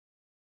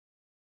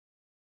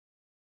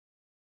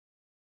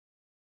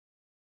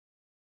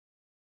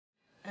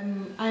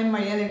I'm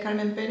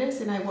Carmen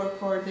Perez, and I work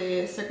for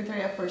the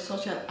Secretariat for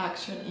Social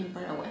Action in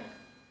Paraguay.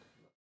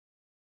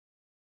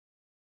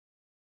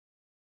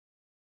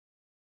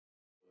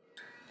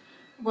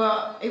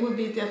 Well, it would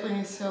be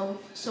definitely so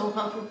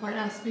helpful for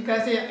us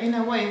because in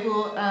a way it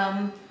will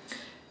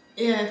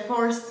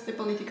force the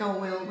political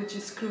will, which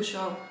is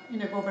crucial in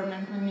the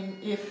government. I mean,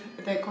 if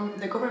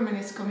the government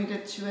is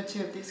committed to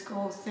achieve these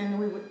goals, then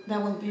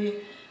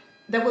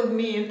that will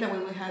mean that we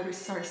will have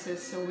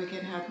resources, so we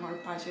can have more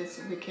budgets,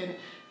 so we can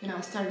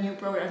start new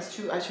programs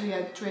to actually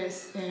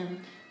address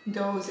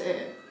those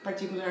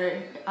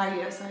particular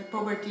areas like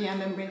poverty, and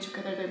then bring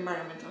together the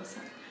environmental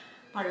side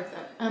part of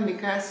that. And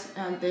because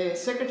the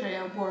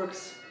Secretariat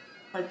works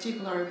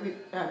particularly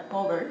with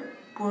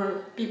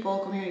poor people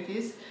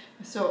communities,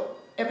 so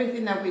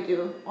everything that we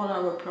do, all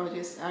our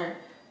projects are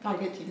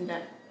targeting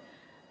that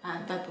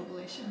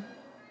population.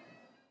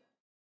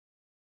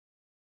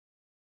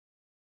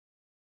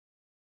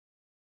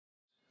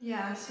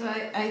 Yeah, so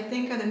I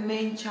think the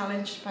main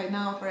challenge by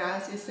now for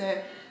us is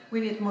that we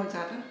need more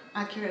data,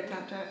 accurate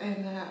data,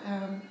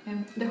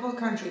 and the whole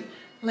country.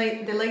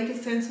 Like the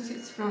latest census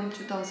is from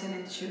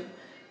 2002,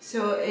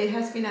 so it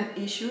has been an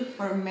issue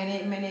for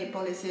many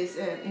policies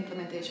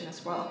implementation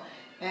as well.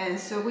 And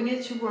so we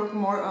need to work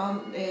more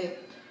on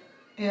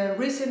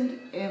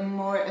recent and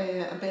more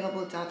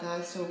available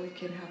data, so we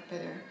can have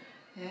better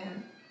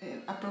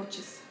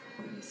approaches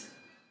for this.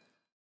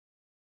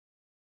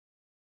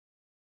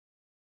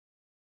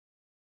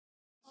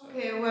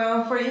 Okay,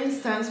 well, for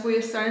instance,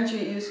 we're starting to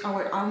use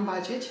our own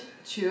budget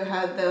to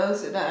have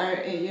those that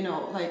are,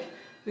 like,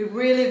 we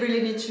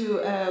really need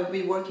to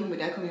be working with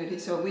that community,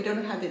 so we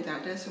don't have the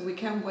data, so we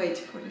can't wait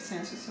for the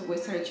census, so we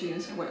started to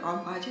use our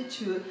own budget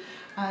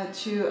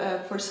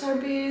for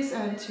surveys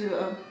and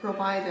to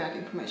provide that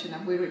information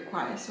that we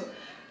require. So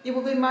it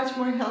will be much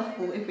more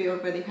helpful if we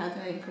already have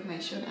that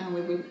information, and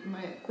we will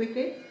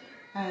quickly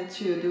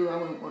to do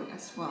our work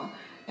as well.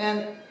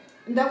 And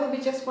that will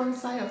be just one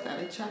side of that,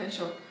 a challenge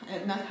of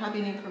not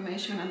having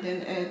information, and then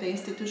the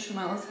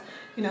institutional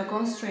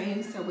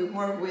constraints that we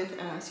work with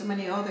so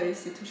many other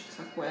institutions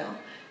as well.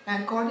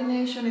 And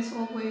coordination is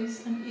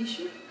always an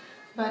issue,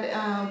 but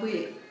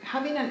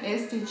having an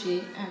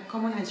SDG, a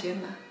common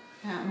agenda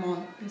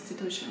among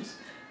institutions,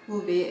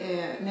 will be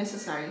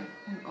necessary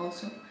and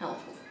also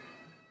helpful.